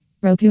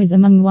Roku is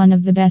among one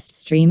of the best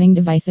streaming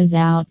devices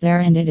out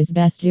there, and it is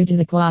best due to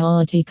the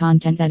quality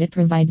content that it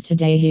provides.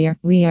 Today here,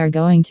 we are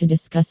going to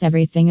discuss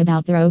everything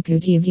about the Roku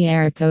TV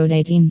error code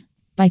 18.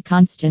 By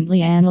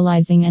constantly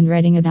analyzing and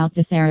reading about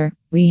this error,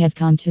 we have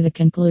come to the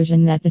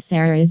conclusion that this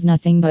error is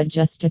nothing but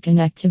just a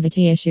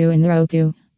connectivity issue in the Roku.